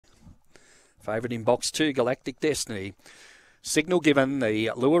Favourite in box 2, Galactic Destiny. Signal given,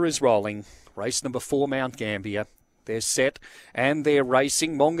 the lure is rolling. Race number 4, Mt-Gambier. They're set and they're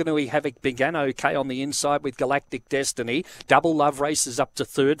racing. Monganui Havoc began okay on the inside with Galactic Destiny. Double Love races up to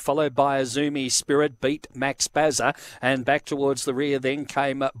third, followed by Azumi Spirit, beat Max Bazza. And back towards the rear then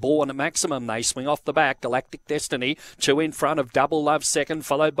came Born Maximum. They swing off the back. Galactic Destiny, 2 in front of Double Love second,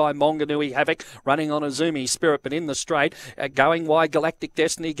 followed by Monganui Havoc, running on Azumi Spirit, but in the straight. Going wide, Galactic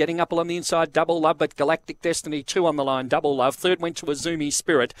Destiny, getting up along the inside, Double Love, but Galactic Destiny 2 on the line, Double Love. Third went to Azumi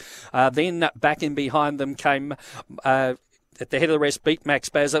Spirit. Then back in behind them came... at the head of the rest, beat Max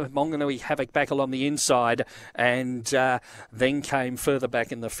Bazza, Monganui Havoc back along the inside, and then came further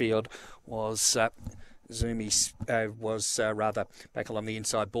back in the field was rather back along the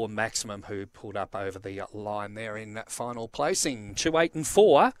inside, Born Maximum, who pulled up over the line there in final placing. 2, 8 and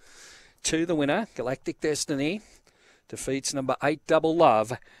 4 to the winner, Galactic Destiny, defeats number 8, Double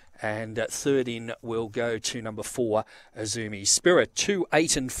Love. And third in will go to number 4, Azumi Spirit. 2,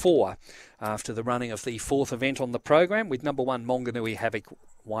 8 and 4 after the running of the 4th event on the program, with number 1, Monganui Havoc,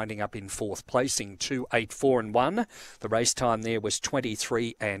 winding up in 4th placing. 2, 8, 4 and 1. The race time there was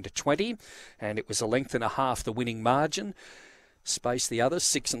 23 and 20, and it was a length and a half the winning margin. Space the others,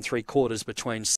 6 3/4 between